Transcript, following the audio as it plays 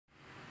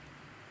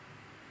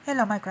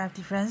Hello my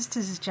crafty friends,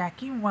 this is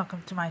Jackie and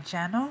welcome to my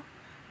channel.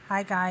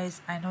 Hi guys,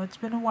 I know it's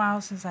been a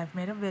while since I've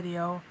made a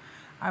video.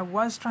 I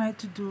was trying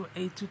to do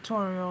a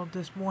tutorial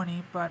this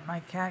morning, but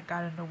my cat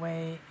got in the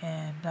way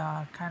and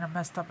kind of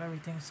messed up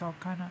everything, so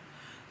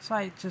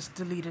I just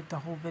deleted the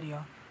whole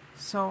video.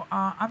 So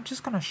I'm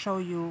just going to show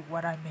you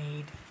what I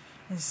made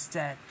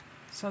instead.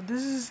 So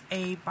this is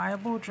a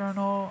Bible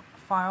journal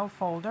file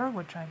folder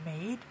which I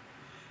made,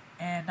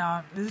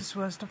 and this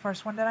was the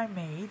first one that I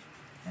made,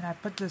 and I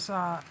put this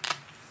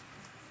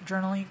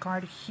journaling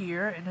card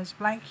here, and it's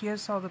blank here,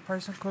 so the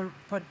person could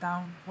put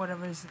down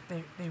whatever it is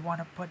that they want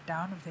to put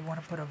down. If they want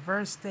to put a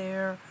verse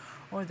there,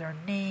 or their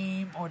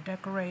name, or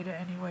decorate it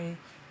any way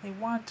they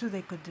want to,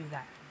 they could do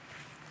that.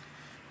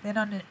 Then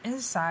on the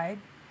inside,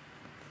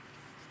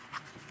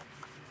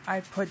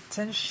 I put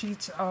 10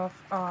 sheets of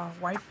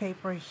white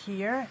paper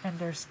here, and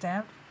they're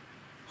stamped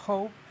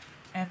hope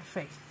and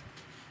faith.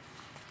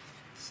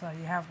 So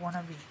you have one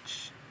of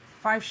each,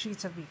 5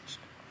 sheets of each,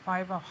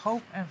 5 of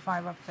hope and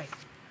 5 of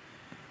faith.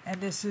 And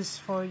this is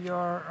for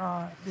your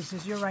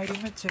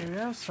writing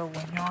material. So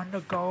when you're on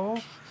the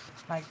go,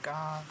 like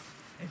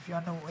if you're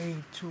on the way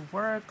to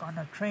work, on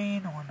a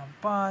train or on a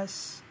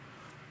bus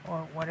or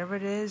whatever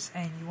it is,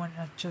 and you want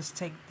to just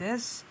take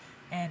this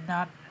and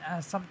not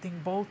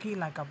something bulky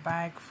like a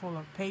bag full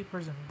of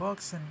papers and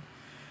books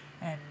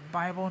and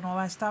Bible and all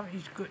that stuff,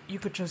 you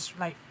could just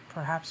like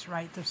perhaps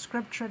write the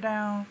scripture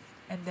down,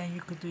 and then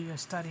you could do your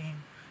studying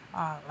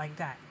like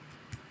that.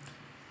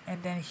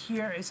 And then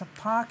here is a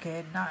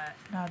pocket.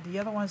 Now the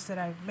other ones that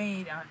I've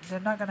made, they're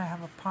not going to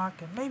have a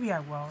pocket. Maybe I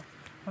will.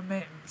 But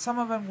some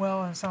of them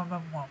will and some of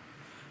them won't.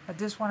 But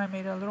this one I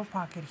made a little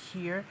pocket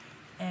here.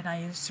 And I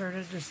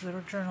inserted this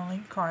little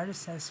journaling card. It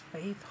says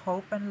faith,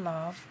 hope, and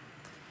love.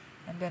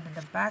 And then in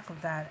the back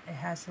of that, it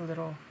has a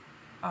little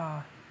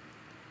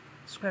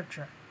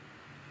scripture.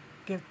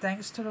 Give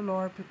thanks to the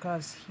Lord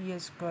because He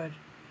is good,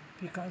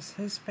 because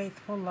His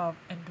faithful love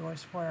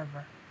endures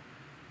forever.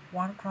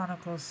 1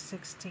 Chronicles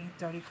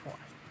 16:34.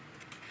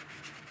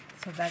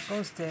 So that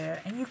goes there,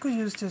 and you could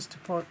use this to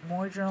put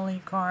more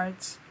journaling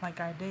cards like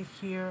I did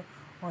here,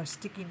 or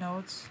sticky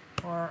notes,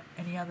 or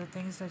any other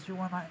things that you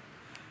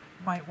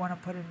might want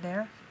to put in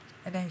there.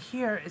 And then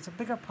here is a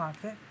bigger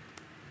pocket,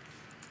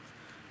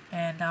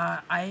 and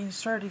I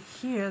inserted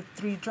here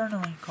 3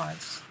 journaling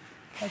cards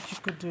that you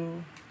could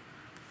do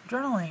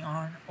journaling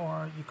on,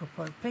 or you could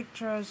put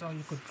pictures, or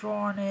you could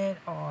draw on it,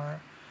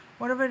 or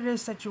whatever it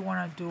is that you want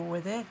to do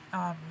with it.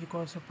 You could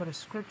also put a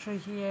scripture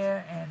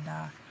here and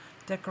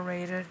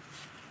decorate it.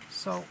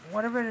 So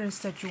whatever it is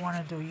that you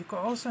want to do. You could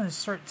also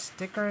insert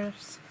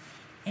stickers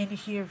in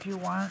here if you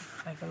want,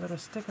 like a little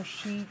sticker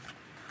sheet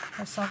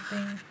or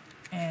something,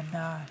 and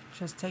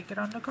just take it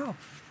on the go,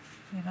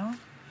 you know.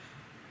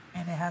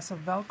 And it has a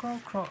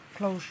Velcro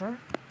closure,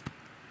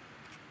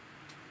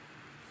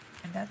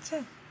 and that's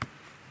it.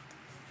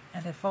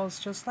 And it folds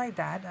just like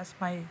that. That's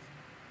my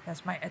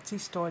Etsy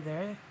store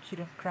there, Cute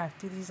and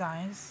Crafty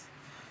Designs.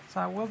 So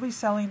I will be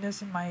selling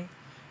this in my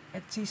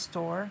Etsy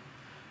store.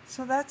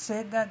 So that's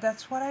it.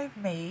 That's what I've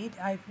made.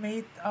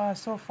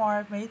 So far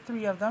I've made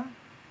 3 of them.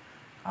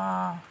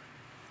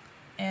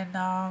 And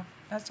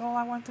that's all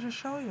I wanted to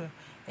show you.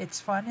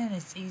 It's fun and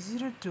it's easy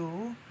to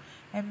do.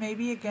 And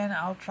maybe again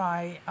I'll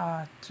try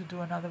to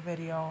do another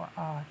video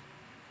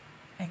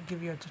and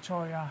give you a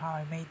tutorial on how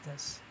I made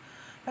this.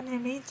 But in the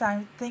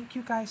meantime, thank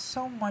you guys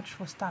so much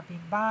for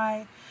stopping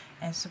by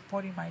and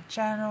supporting my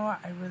channel.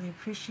 I really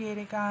appreciate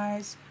it,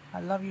 guys. I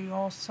love you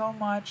all so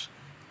much.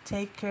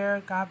 Take care,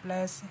 God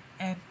bless,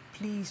 and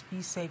please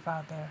be safe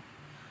out there.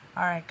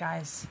 Alright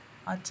guys,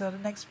 until the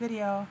next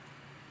video,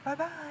 bye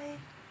bye.